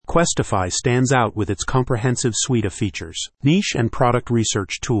Kwestify stands out with its comprehensive suite of features. Niche and product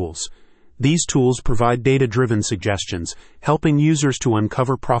research tools. These tools provide data-driven suggestions, helping users to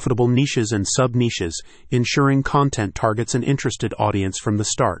uncover profitable niches and sub-niches, ensuring content targets an interested audience from the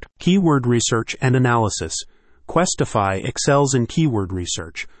start. Keyword research and analysis. Kwestify excels in keyword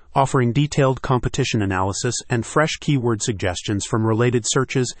research, offering detailed competition analysis and fresh keyword suggestions from related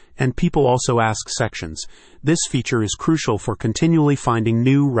searches and people also ask sections. This feature is crucial for continually finding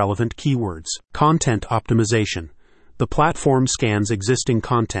new relevant keywords. Content optimization. The platform scans existing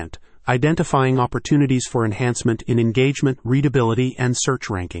content, identifying opportunities for enhancement in engagement, readability, and search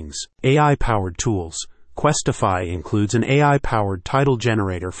rankings. AI-powered tools. Kwestify includes an AI-powered title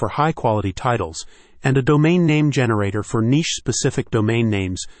generator for high-quality titles and a domain name generator for niche-specific domain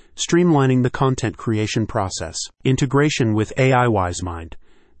names, streamlining the content creation process. Integration with AI WiseMind.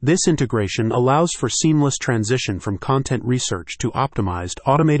 This integration allows for seamless transition from content research to optimized,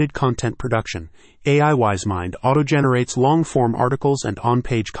 automated content production. AI WiseMind auto-generates long-form articles and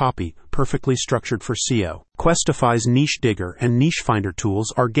on-page copy, perfectly structured for SEO. Kwestify's Niche Digger and Niche Finder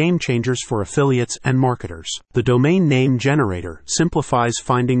tools are game-changers for affiliates and marketers. The Domain Name Generator simplifies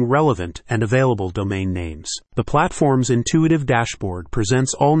finding relevant and available domain names. The platform's intuitive dashboard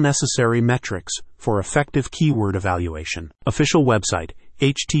presents all necessary metrics for effective keyword evaluation. Official website,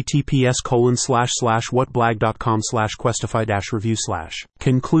 https://whatblag.com/Kwestify-review/.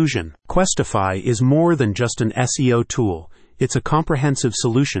 Conclusion. Kwestify is more than just an SEO tool. It's a comprehensive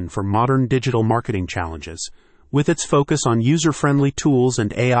solution for modern digital marketing challenges. With its focus on user-friendly tools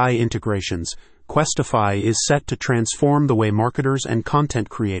and AI integrations, Kwestify is set to transform the way marketers and content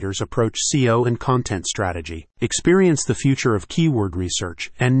creators approach SEO and content strategy. Experience the future of keyword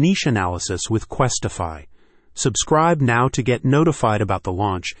research and niche analysis with Kwestify. Subscribe now to get notified about the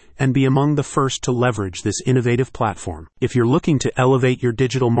launch and be among the first to leverage this innovative platform. If you're looking to elevate your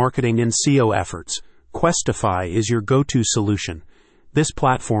digital marketing and SEO efforts, Kwestify is your go-to solution. This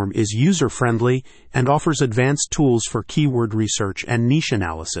platform is user-friendly and offers advanced tools for keyword research and niche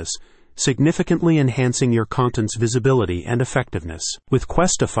analysis, significantly enhancing your content's visibility and effectiveness. With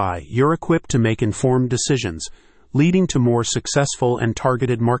Kwestify, you're equipped to make informed decisions, leading to more successful and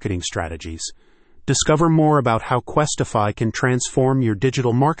targeted marketing strategies. Discover more about how Kwestify can transform your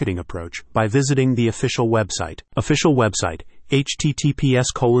digital marketing approach by visiting the official website. Official website,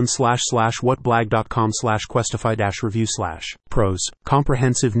 https://whatblag.com/Kwestify-review/. Pros: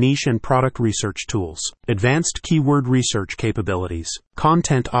 comprehensive niche and product research tools, advanced keyword research capabilities,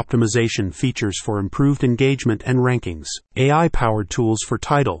 content optimization features for improved engagement and rankings, AI-powered tools for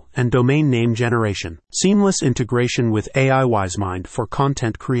title and domain name generation, seamless integration with AI WiseMind for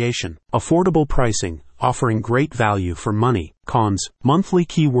content creation, affordable pricing, offering great value for money. Cons: monthly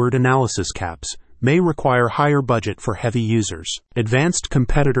keyword analysis caps may require higher budget for heavy users. Advanced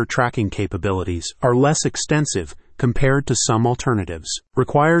competitor tracking capabilities are less extensive compared to some alternatives.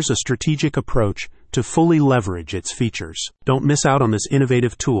 Requires a strategic approach to fully leverage its features. Don't miss out on this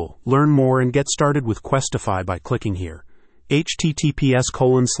innovative tool. Learn more and get started with Kwestify by clicking here.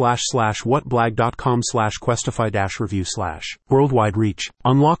 https://whatblag.com/Kwestify-review/. Worldwide reach.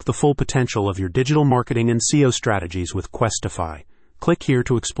 Unlock the full potential of your digital marketing and SEO strategies with Kwestify. Click here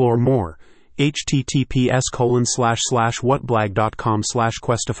to explore more.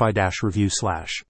 https://whatblag.com/Kwestify-review/.